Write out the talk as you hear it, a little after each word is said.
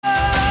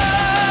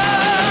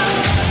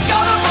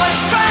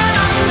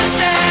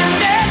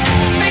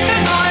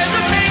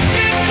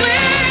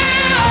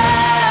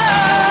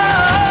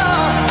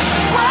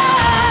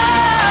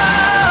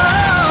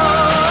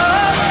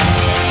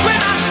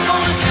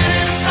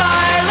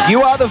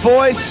You are the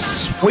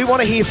voice. We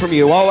want to hear from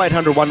you.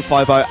 0800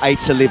 150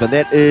 811.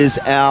 That is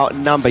our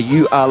number.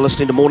 You are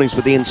listening to Mornings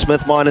with Ian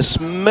Smith minus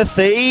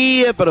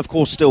Smithy, but of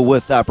course still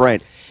with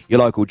Brand, your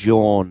local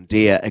John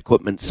Deere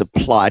equipment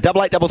supplier.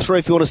 8833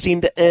 if you want to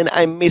send in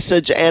a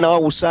message, and I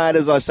will say it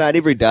as I say it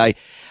every day.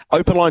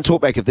 Open line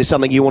talkback. If there's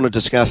something you want to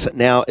discuss,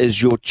 now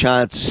is your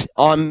chance.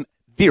 I'm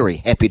very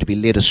happy to be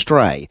led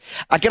astray.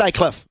 G'day,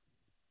 Cliff.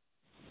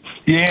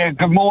 Yeah,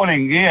 good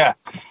morning. Yeah.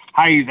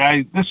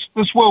 Hey,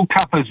 this World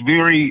Cup is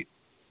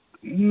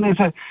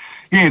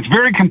it's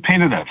very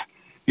competitive.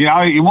 You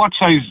know, you watch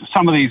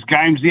some of these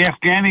games. The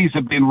Afghanis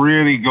have been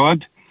really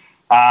good.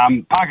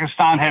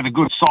 Pakistan had a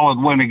good solid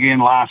win again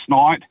last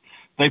night.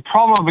 They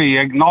probably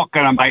are not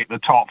going to make the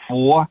top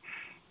four,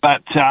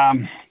 but yeah,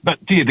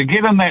 to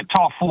get in that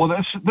top four,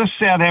 this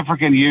South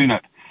African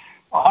unit,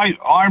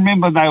 I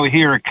remember they were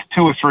here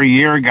 2 or 3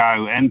 years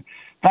ago, and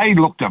they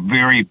looked a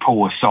very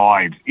poor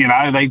side. You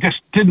know, they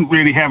just didn't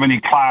really have any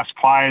class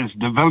players.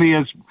 De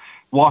Villiers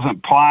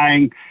wasn't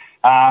playing.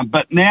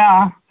 But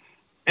now,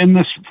 in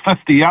this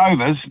 50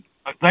 overs,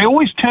 they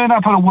always turn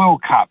up at a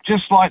World Cup,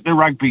 just like the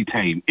rugby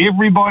team.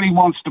 Everybody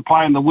wants to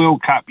play in the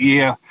World Cup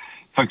year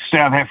for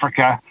South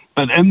Africa,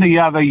 but in the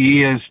other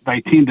years,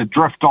 they tend to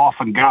drift off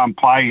and go and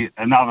play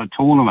in other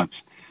tournaments.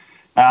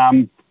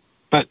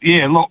 But,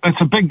 yeah, look, it's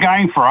a big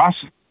game for us.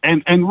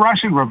 And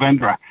Rashid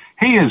Ravindra,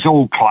 he is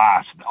all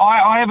class.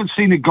 I haven't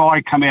seen a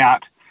guy come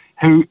out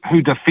who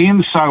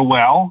defends so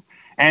well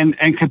and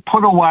could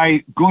put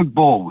away good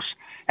balls.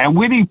 And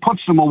when he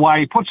puts them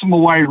away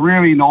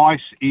really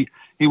nice. He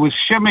was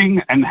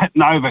shimming and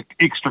hitting over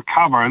extra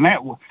cover, and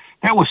that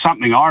was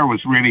something I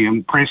was really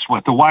impressed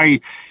with, the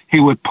way he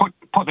would put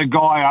the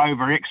guy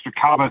over extra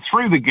cover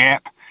through the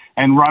gap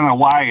and run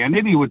away. And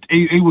then he was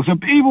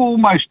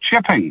almost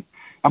chipping,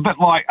 a bit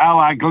like a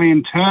la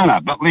Glenn Turner,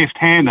 but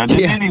left-handed. Yeah.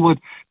 And then he would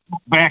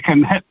back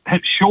and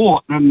hit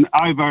short and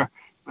over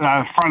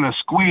front of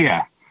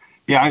square.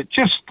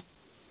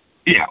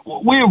 Yeah,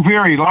 we're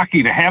very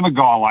lucky to have a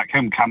guy like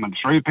him coming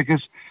through,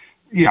 because,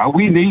 you know,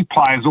 we need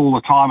players all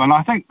the time. And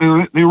I think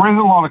there is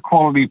a lot of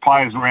quality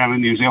players around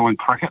in New Zealand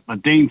cricket, the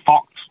Dean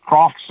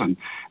Foxcrofts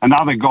and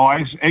other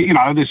guys. You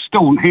know, there's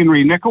still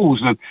Henry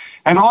Nichols. And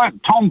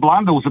Tom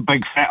Blundell's a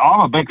big fan.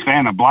 I'm a big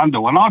fan of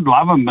Blundell, and I'd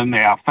love him in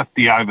our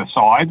 50-over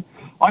side.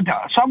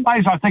 Some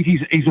days I think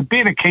he's a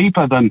better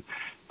keeper than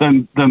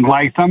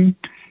Latham.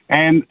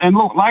 And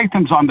look,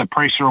 Latham's under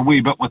pressure a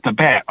wee bit with the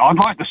bat. I'd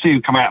like to see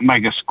him come out and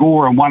make a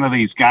score in one of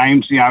these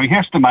games. You know, he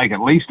has to make at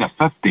least a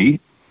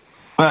 50.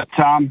 But,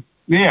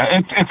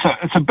 yeah,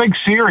 it's a big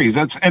series.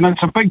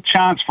 It's a big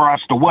chance for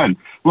us to win.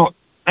 Look,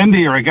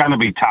 India are going to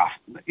be tough.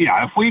 You know,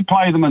 if we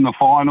play them in the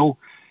final,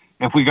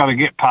 if we got to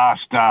get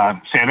past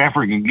South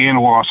Africa again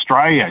or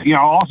Australia, you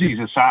know, Aussies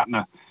are starting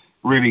to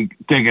really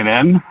dig it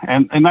in,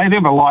 and they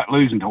never like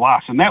losing to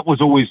us. And that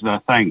was always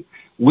the thing.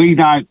 We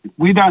don't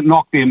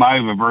knock them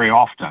over very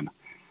often.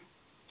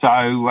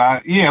 So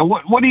yeah,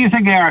 what do you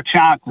think our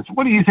chances?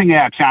 What do you think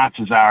our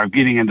chances are of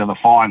getting into the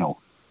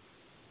final?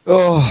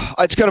 Oh,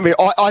 it's going to be.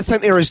 I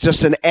think there is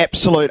just an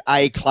absolute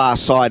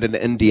A-class side in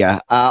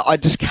India. I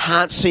just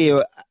can't see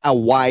a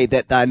way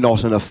that they're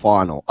not in a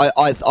final.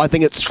 I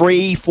think it's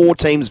 3-4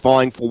 teams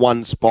vying for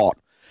one spot,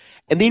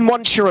 and then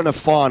once you're in a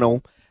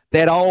final,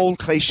 that old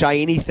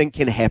cliche, anything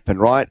can happen,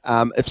 right?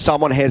 If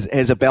someone has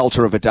a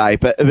belter of a day.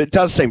 But it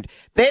does seem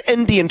that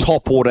Indian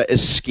top order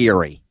is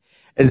scary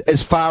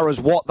as far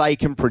as what they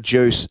can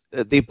produce.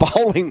 Their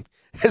bowling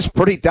is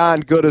pretty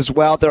darn good as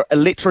well. They're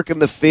electric in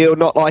the field,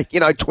 not like,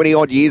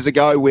 20-odd years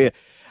ago where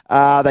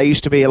they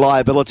used to be a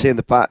liability in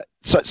the part.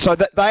 So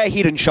that they are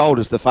head and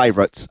shoulders the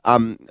favourites.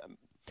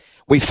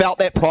 We felt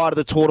that prior to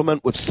the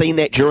tournament. We've seen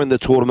that during the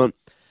tournament.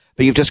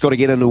 But you've just got to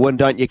get in the win,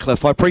 don't you,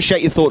 Cliff? I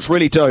appreciate your thoughts,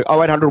 really do.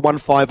 0800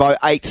 150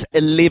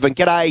 811.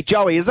 G'day,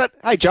 Joey, is it?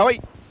 Hey, Joey.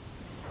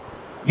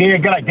 Yeah,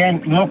 g'day,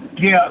 Dan. Look,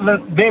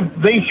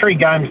 these three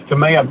games to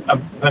me are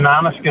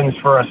banana skins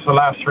for us, the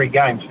last three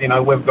games. You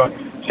know, we've got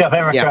South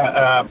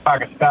Africa,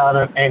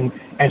 Pakistan,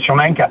 and Sri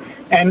Lanka.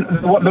 And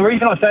the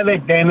reason I say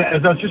that, Dan,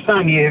 is I was just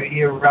saying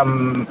your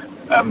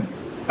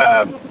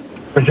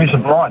producer,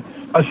 Brian,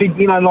 I said,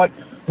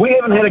 we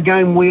haven't had a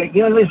game where,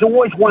 there's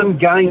always one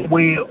game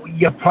where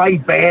you play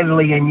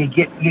badly and you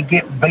get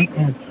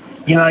beaten.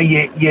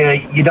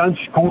 You don't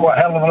score a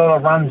hell of a lot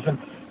of runs,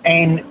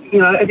 and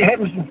it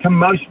happens to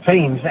most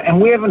teams,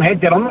 and we haven't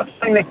had that. I'm not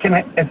saying that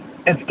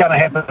it's going to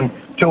happen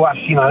to us,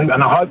 and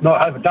I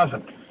hope it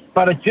doesn't.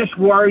 But it just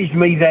worries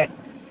me that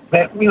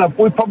we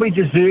probably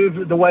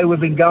deserve the way we've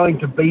been going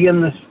to be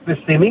in this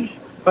semis.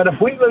 But if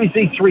we lose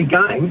these three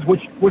games,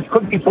 which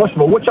could be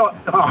possible, which I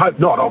hope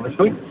not,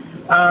 obviously.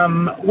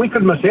 We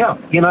could miss out,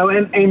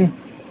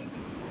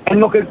 and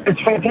look,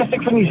 it's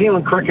fantastic for New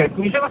Zealand cricket.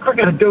 New Zealand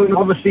cricket are doing,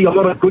 obviously, a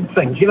lot of good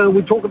things.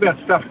 We talk about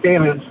stuff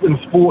down in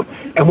sport,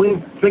 and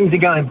when things are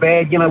going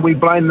bad, we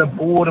blame the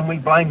board, and we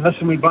blame this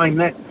and we blame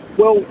that.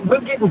 Well, we're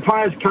getting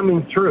players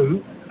coming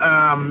through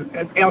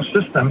our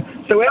system.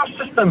 So our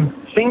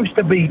system seems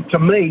to be, to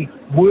me,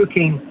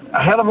 working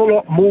a hell of a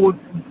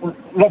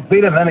lot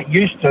better than it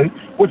used to.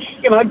 Which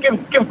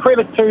give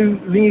credit to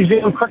the New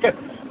Zealand cricket,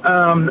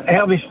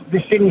 how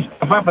they're setting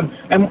stuff up,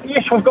 and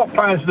yes, we've got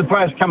the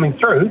players coming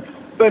through,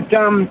 but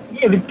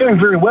they're doing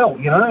very well,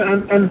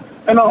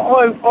 and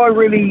I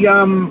really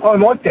I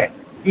like that.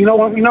 You know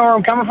where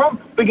I'm coming from,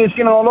 because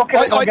I look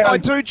at it. I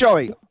do,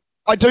 Joey.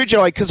 I do,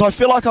 Joey, because I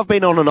feel like I've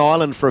been on an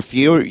island for a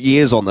few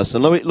years on this,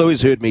 and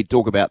Louis heard me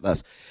talk about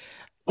this.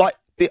 Like,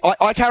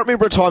 I can't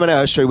remember a time in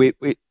our history where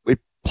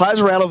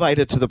players are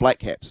elevated to the Black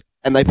Caps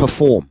and they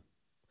perform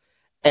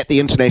at the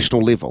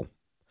international level.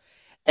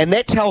 And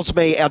that tells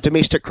me our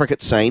domestic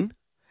cricket scene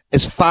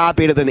is far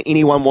better than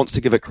anyone wants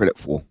to give it credit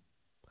for.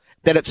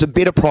 That it's a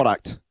better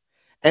product.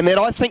 And that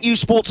I think you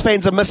sports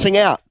fans are missing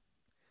out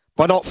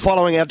by not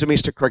following our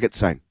domestic cricket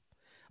scene.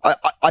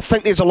 I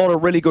think there's a lot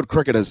of really good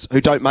cricketers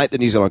who don't make the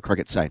New Zealand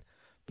cricket scene.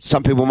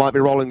 Some people might be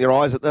rolling their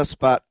eyes at this,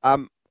 but I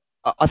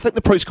think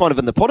the proof's kind of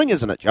in the pudding,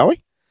 isn't it,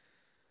 Joey?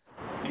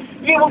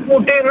 Yeah,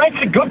 well, Dan,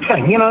 that's a good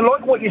thing.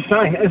 Like what you're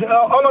saying. I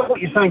like what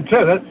you're saying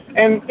too,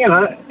 and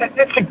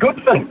that's a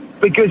good thing,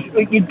 because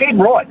you're dead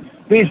right.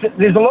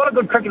 There's a lot of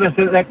good cricketers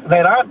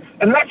that aren't,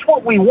 and that's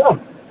what we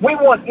want. We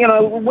want, when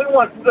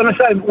I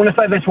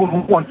say that's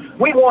what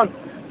we want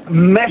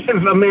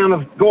massive amount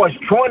of guys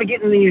trying to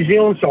get in the New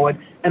Zealand side,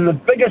 and the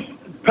biggest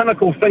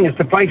pinnacle thing is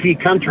to play for your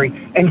country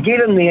and get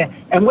in there.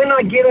 And when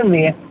they get in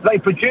there, they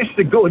produce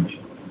the goods.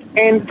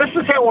 And this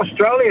is how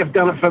Australia have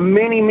done it for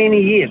many,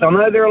 many years. I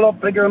know they're a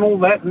lot bigger and all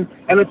that, and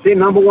it's their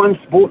number one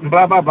sport and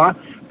blah, blah, blah.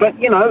 But,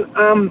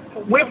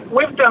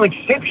 we've done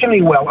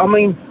exceptionally well. I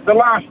mean, the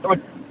last, I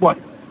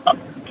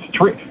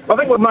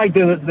think we've made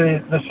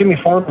the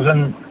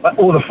semi-finals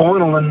or the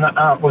final and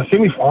the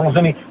semi-finals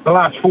in the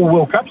last 4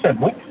 World Cups,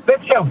 haven't we?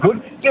 That's how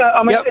good.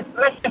 Yep.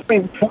 That's just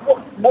been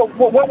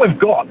what we've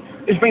got.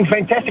 It's been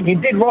fantastic. You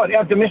did right.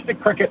 Our domestic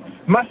cricket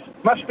must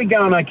be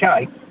going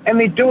okay, and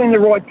they're doing the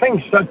right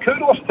things. So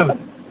kudos to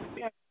them.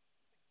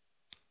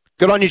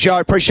 Good on you, Joe.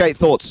 Appreciate your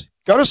thoughts.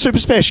 Go to a Super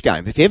Smash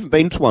game if you haven't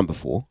been to one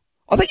before.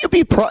 I think you'll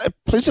be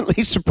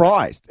pleasantly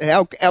surprised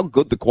how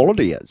good the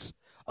quality is.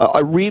 I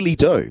really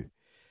do.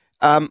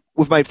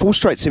 We've made 4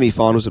 straight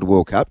semi-finals of the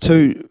World Cup,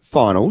 2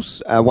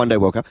 finals, one-day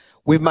World Cup.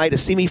 We've made a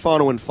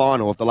semi-final and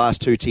final of the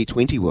last 2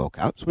 T20 World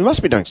Cups. We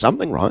must be doing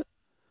something right.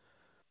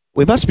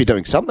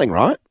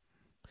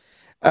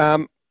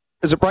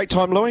 Is it break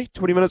time, Louis?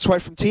 20 minutes away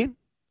from 10?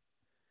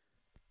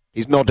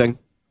 He's nodding.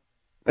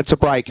 It's a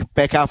break.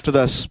 Back after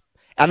this.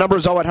 Our number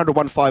is 0800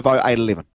 150 811.